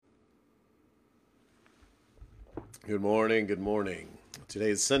Good morning. Good morning.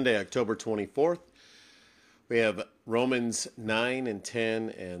 Today is Sunday, October 24th. We have Romans 9 and 10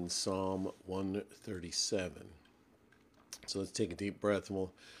 and Psalm 137. So let's take a deep breath and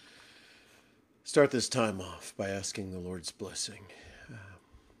we'll start this time off by asking the Lord's blessing.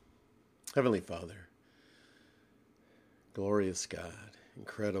 Heavenly Father, glorious God,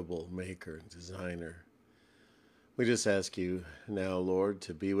 incredible maker and designer, we just ask you now, Lord,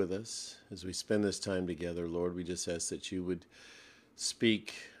 to be with us as we spend this time together. Lord, we just ask that you would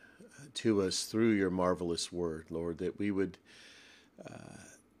speak to us through your marvelous word, Lord, that you would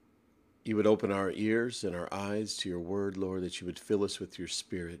open our ears and our eyes to your word, Lord, that you would fill us with your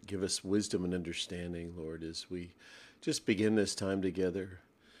spirit. Give us wisdom and understanding, Lord, as we just begin this time together,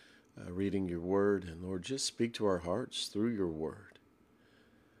 reading your word. And Lord, just speak to our hearts through your word.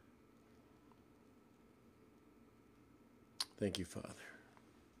 Thank you, Father.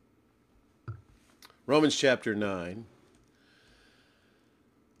 Romans chapter 9.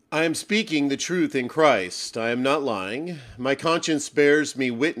 I am speaking the truth in Christ. I am not lying. My conscience bears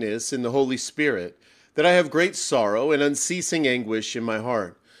me witness in the Holy Spirit that I have great sorrow and unceasing anguish in my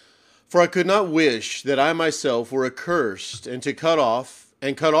heart. For I could not wish that I myself were accursed and cut off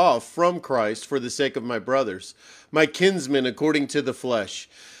from Christ for the sake of my brothers, my kinsmen according to the flesh.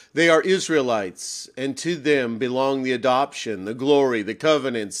 They are Israelites, and to them belong the adoption, the glory, the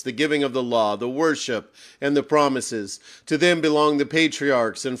covenants, the giving of the law, the worship, and the promises. To them belong the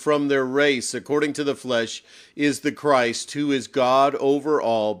patriarchs, and from their race, according to the flesh, is the Christ, who is God over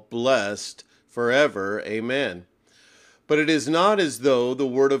all, blessed forever. Amen. But it is not as though the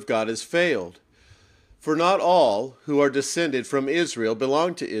word of God has failed. For not all who are descended from Israel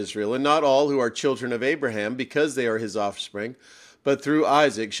belong to Israel, and not all who are children of Abraham, because they are his offspring. But through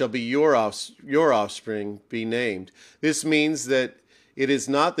Isaac shall be your offspring be named. This means that it is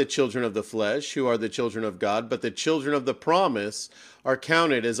not the children of the flesh who are the children of God, but the children of the promise are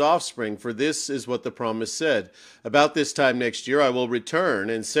counted as offspring. For this is what the promise said: about this time next year I will return,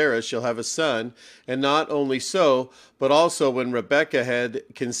 and Sarah shall have a son. And not only so, but also when Rebekah had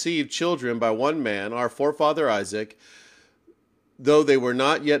conceived children by one man, our forefather Isaac, though they were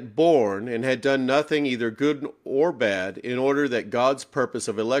not yet born and had done nothing either good or bad, in order that God's purpose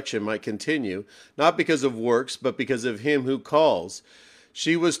of election might continue, not because of works, but because of him who calls.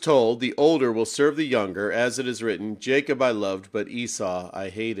 She was told, the older will serve the younger, as it is written, Jacob I loved, but Esau I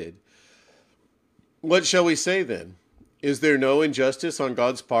hated. What shall we say then? Is there no injustice on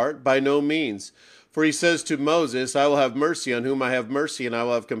God's part? By no means. For he says to Moses, I will have mercy on whom I have mercy, and I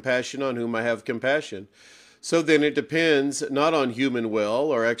will have compassion on whom I have compassion. So then it depends not on human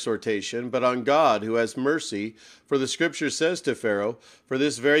will or exhortation, but on God who has mercy. For the scripture says to Pharaoh, for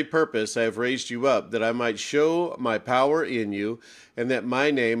this very purpose I have raised you up, that I might show my power in you, and that my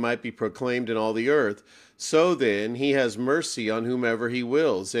name might be proclaimed in all the earth. So then he has mercy on whomever he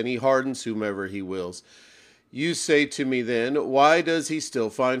wills, and he hardens whomever he wills. You say to me then, why does he still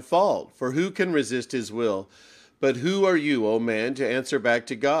find fault? For who can resist his will? But who are you, O man, to answer back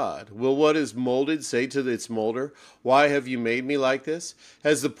to God? Will what is molded say to its molder, why have you made me like this?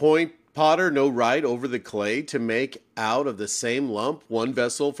 Has the potter no right over the clay to make out of the same lump one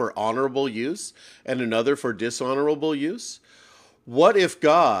vessel for honorable use and another for dishonorable use? What if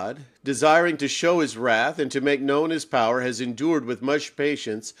God, desiring to show his wrath and to make known his power, has endured with much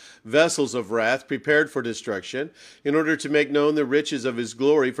patience vessels of wrath prepared for destruction, in order to make known the riches of his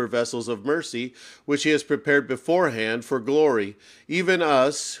glory for vessels of mercy, which he has prepared beforehand for glory, even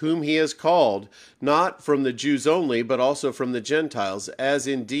us whom he has called, not from the Jews only, but also from the Gentiles, as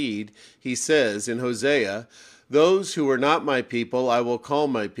indeed he says in Hosea, those who were not my people I will call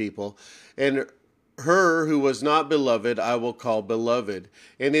my people, and her who was not beloved I will call beloved.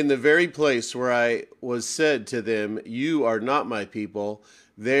 And in the very place where I was said to them, you are not my people,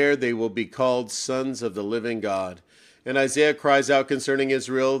 there they will be called sons of the living God. And Isaiah cries out concerning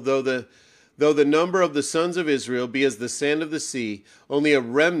Israel, though the number of the sons of Israel be as the sand of the sea, only a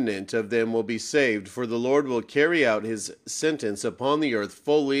remnant of them will be saved. For the Lord will carry out his sentence upon the earth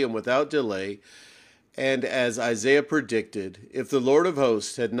fully and without delay. And as Isaiah predicted, if the Lord of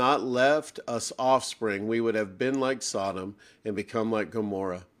hosts had not left us offspring, we would have been like Sodom and become like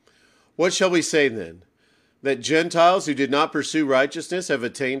Gomorrah. What shall we say then? That Gentiles who did not pursue righteousness have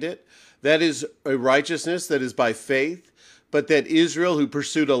attained it? That is a righteousness that is by faith, but that Israel, who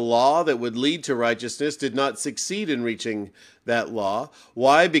pursued a law that would lead to righteousness, did not succeed in reaching that law.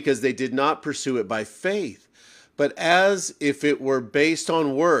 Why? Because they did not pursue it by faith, but as if it were based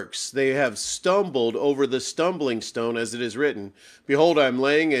on works. They have stumbled over the stumbling stone, as it is written, behold, I am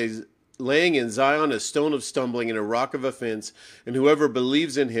laying in Zion a stone of stumbling and a rock of offense, and whoever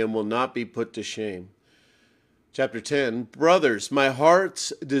believes in him will not be put to shame. Chapter 10, Brothers, my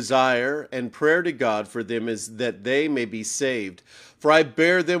heart's desire and prayer to God for them is that they may be saved. For I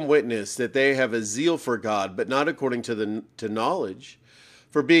bear them witness that they have a zeal for God, but not according to knowledge.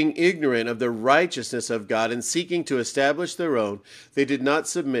 For being ignorant of the righteousness of God and seeking to establish their own, they did not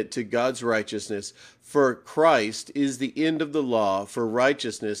submit to God's righteousness. For Christ is the end of the law for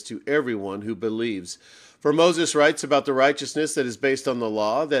righteousness to everyone who believes. For Moses writes about the righteousness that is based on the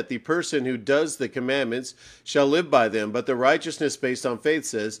law, that the person who does the commandments shall live by them. But the righteousness based on faith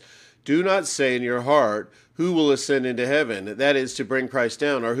says, do not say in your heart, who will ascend into heaven? That is to bring Christ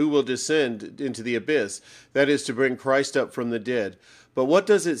down. Or who will descend into the abyss? That is to bring Christ up from the dead. But what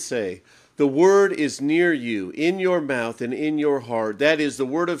does it say? The word is near you, in your mouth and in your heart. That is the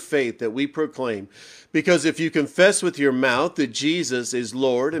word of faith that we proclaim. Because if you confess with your mouth that Jesus is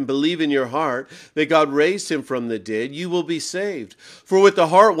Lord and believe in your heart that God raised him from the dead, you will be saved. For with the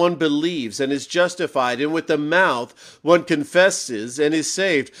heart one believes and is justified, and with the mouth one confesses and is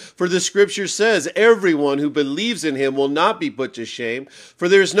saved. For the scripture says, everyone who believes in him will not be put to shame. For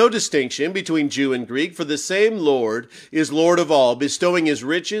there is no distinction between Jew and Greek, for the same Lord is Lord of all, bestowing his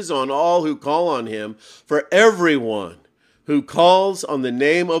riches on all who call on him. For everyone who calls on the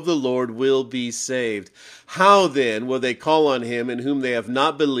name of the Lord will be saved. How then will they call on him in whom they have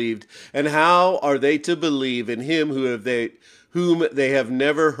not believed? And how are they to believe in him whom they have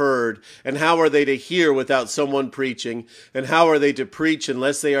never heard? And how are they to hear without someone preaching? And how are they to preach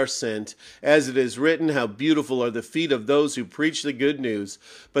unless they are sent? As it is written, how beautiful are the feet of those who preach the good news.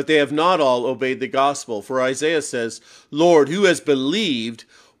 But they have not all obeyed the gospel. For Isaiah says, Lord, who has believed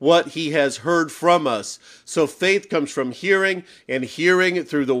what he has heard from us? So faith comes from hearing, and hearing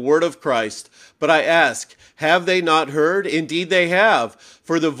through the word of Christ. But I ask, have they not heard? Indeed they have.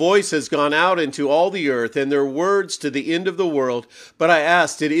 For the voice has gone out into all the earth, and their words to the end of the world. But I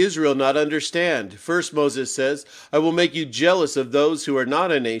ask, did Israel not understand? First Moses says, I will make you jealous of those who are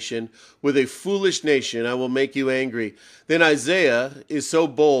not a nation. With a foolish nation I will make you angry. Then Isaiah is so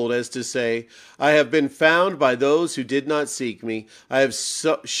bold as to say, I have been found by those who did not seek me. I have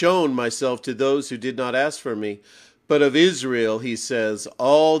shown myself to those who did not ask for me. But of Israel, he says,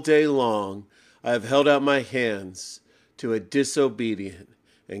 all day long I have held out my hands to a disobedient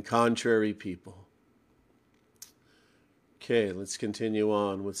and contrary people. Okay, let's continue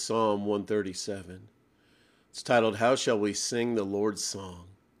on with Psalm 137. It's titled, How Shall We Sing the Lord's Song?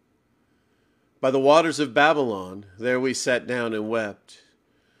 By the waters of Babylon, there we sat down and wept,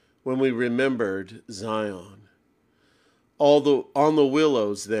 when we remembered Zion. On the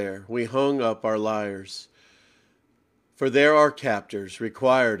willows there we hung up our lyres, for there our captors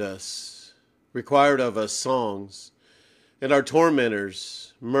required of us songs, and our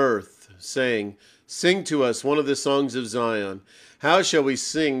tormentors mirth, saying, Sing to us one of the songs of Zion. How shall we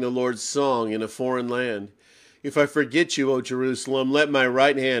sing the Lord's song in a foreign land? If I forget you, O Jerusalem, let my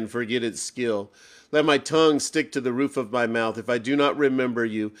right hand forget its skill. Let my tongue stick to the roof of my mouth, if I do not remember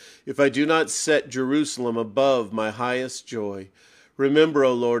you, if I do not set Jerusalem above my highest joy. Remember,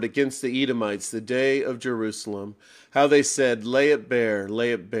 O Lord, against the Edomites the day of Jerusalem, how they said, lay it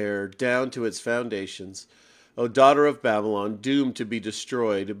bare, down to its foundations. O daughter of Babylon, doomed to be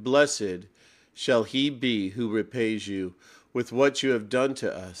destroyed, blessed shall he be who repays you with what you have done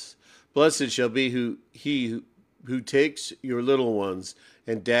to us. Blessed shall be he who takes your little ones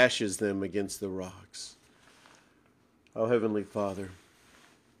and dashes them against the rocks. Oh, Heavenly Father,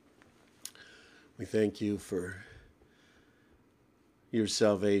 we thank you for your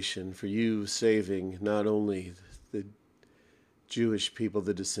salvation, for you saving not only the Jewish people,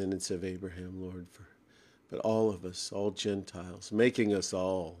 the descendants of Abraham, Lord, but all of us, all Gentiles, making us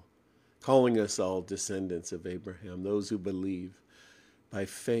all, calling us all descendants of Abraham, those who believe by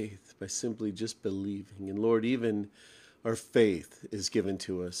faith, by simply just believing. And Lord, even our faith is given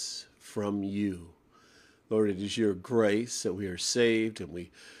to us from you. Lord, it is your grace that we are saved, and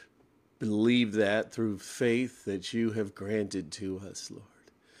we believe that through faith that you have granted to us, Lord.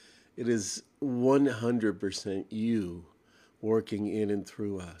 It is 100% you working in and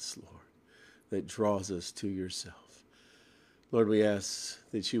through us, Lord, that draws us to yourself. Lord, we ask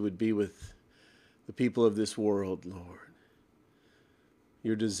that you would be with the people of this world, Lord.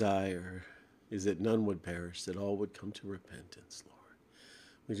 Your desire is that none would perish, that all would come to repentance, Lord.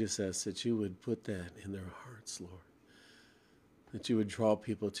 We just ask that you would put that in their hearts, Lord. That you would draw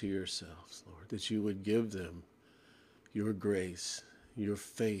people to yourselves, Lord. That you would give them your grace, your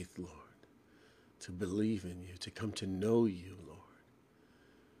faith, Lord, to believe in you, to come to know you, Lord.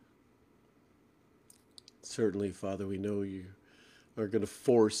 Certainly, Father, we know you aren't going to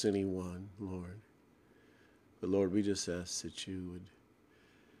force anyone, Lord. But Lord, we just ask that you would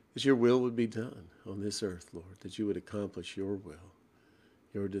that your will would be done on this earth, Lord, that you would accomplish your will,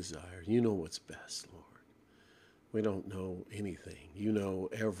 your desire. You know what's best, Lord. We don't know anything. You know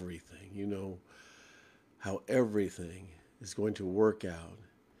everything. You know how everything is going to work out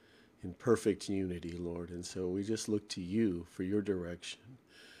in perfect unity, Lord. And so we just look to you for your direction.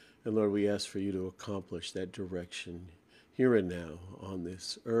 And Lord, we ask for you to accomplish that direction here and now on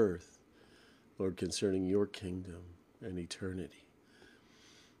this earth, Lord, concerning your kingdom and eternity.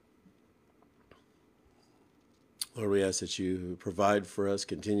 Lord, we ask that you provide for us,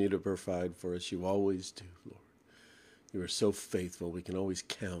 continue to provide for us. You always do, Lord. You are so faithful. We can always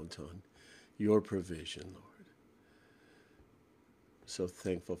count on your provision, Lord. So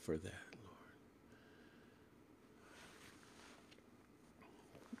thankful for that, Lord.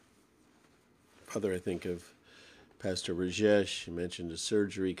 Father, I think of Pastor Rajesh. You mentioned a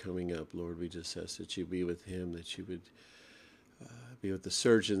surgery coming up, Lord. We just ask that you be with him, that you would be with the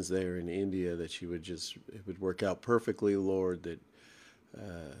surgeons there in India, that you would it would work out perfectly, Lord, that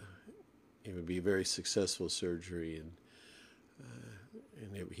it would be a very successful surgery, and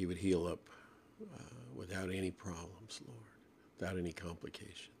he would heal up without any problems, Lord, without any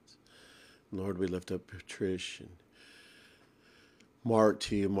complications. Lord, we lift up Trish and Mark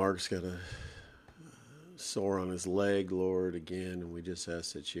to you. Mark's got a sore on his leg, Lord, again, and we just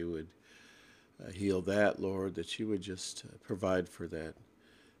ask that you would heal that, Lord, that you would just provide for that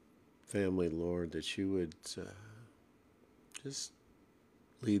family, Lord, that you would just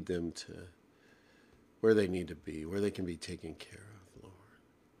lead them to where they need to be, where they can be taken care of, Lord.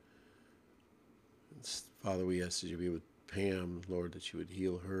 And Father, we ask that you be with Pam, Lord, that you would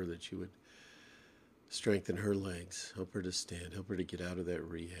heal her, that you would strengthen her legs, help her to stand, help her to get out of that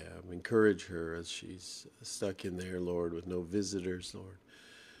rehab, encourage her as she's stuck in there, Lord, with no visitors, Lord.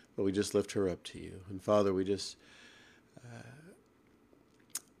 But we just lift her up to you. And Father, we just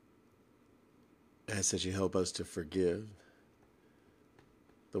ask that you help us to forgive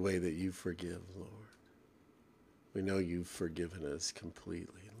the way that you forgive, Lord. We know you've forgiven us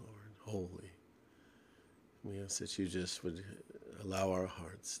completely, Lord, wholly. We ask that you just would allow our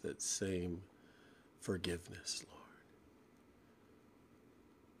hearts that same forgiveness, Lord.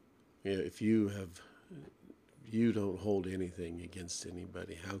 Yeah, if you don't hold anything against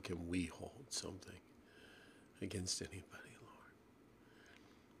anybody, how can we hold something against anybody, Lord?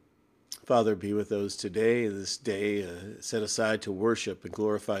 Father, be with those today, this day set aside to worship and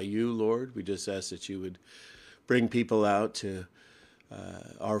glorify you, Lord. We just ask that you would bring people out to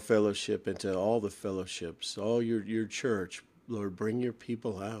our fellowship and to all the fellowships, all your church. Lord, bring your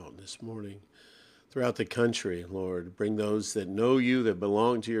people out this morning throughout the country, Lord. Bring those that know you, that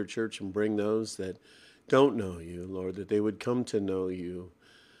belong to your church, and bring those that don't know you, Lord, that they would come to know you,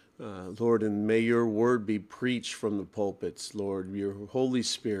 Lord, and may your word be preached from the pulpits, Lord. Your Holy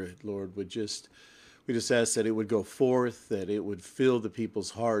Spirit, Lord, we just ask that it would go forth, that it would fill the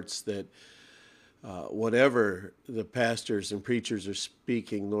people's hearts, that whatever the pastors and preachers are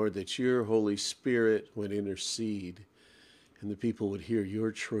speaking, Lord, that your Holy Spirit would intercede and the people would hear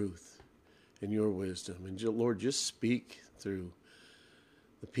your truth and your wisdom. And Lord, just speak through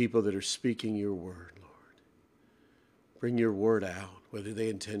the people that are speaking your word, Lord. Bring your word out, whether they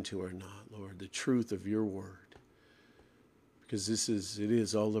intend to or not, Lord, the truth of your word. Because it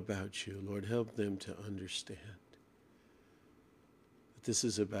is all about you, Lord. Help them to understand that this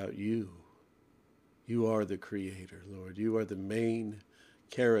is about you. You are the creator, Lord. You are the main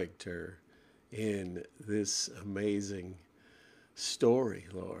character in this amazing story,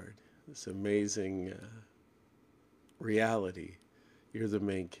 Lord. This amazing reality. You're the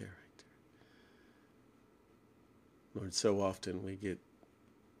main character. Lord, so often we get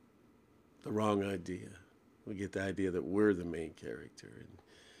the wrong idea. We get the idea that we're the main character and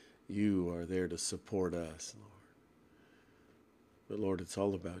you are there to support us, Lord. But Lord, it's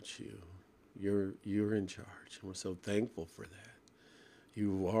all about you. You're in charge, and we're so thankful for that.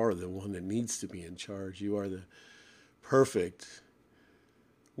 You are the one that needs to be in charge. You are the perfect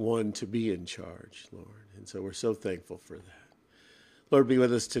one to be in charge, Lord. And so we're so thankful for that. Lord, be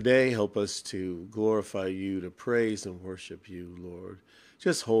with us today. Help us to glorify you, to praise and worship you, Lord.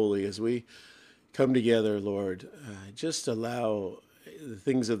 Just holy as we come together, Lord. Just allow the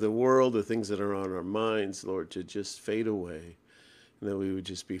things of the world, the things that are on our minds, Lord, to just fade away. And that we would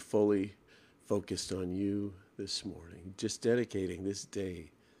just be fully focused on you this morning. Just dedicating this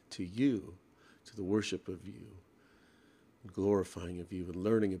day to you, to the worship of you, glorifying of you, and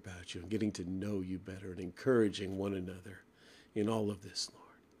learning about you, and getting to know you better, and encouraging one another in all of this,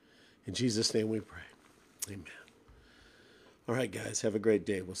 Lord. In Jesus' name we pray. Amen. All right, guys, have a great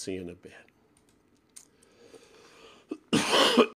day. We'll see you in a bit.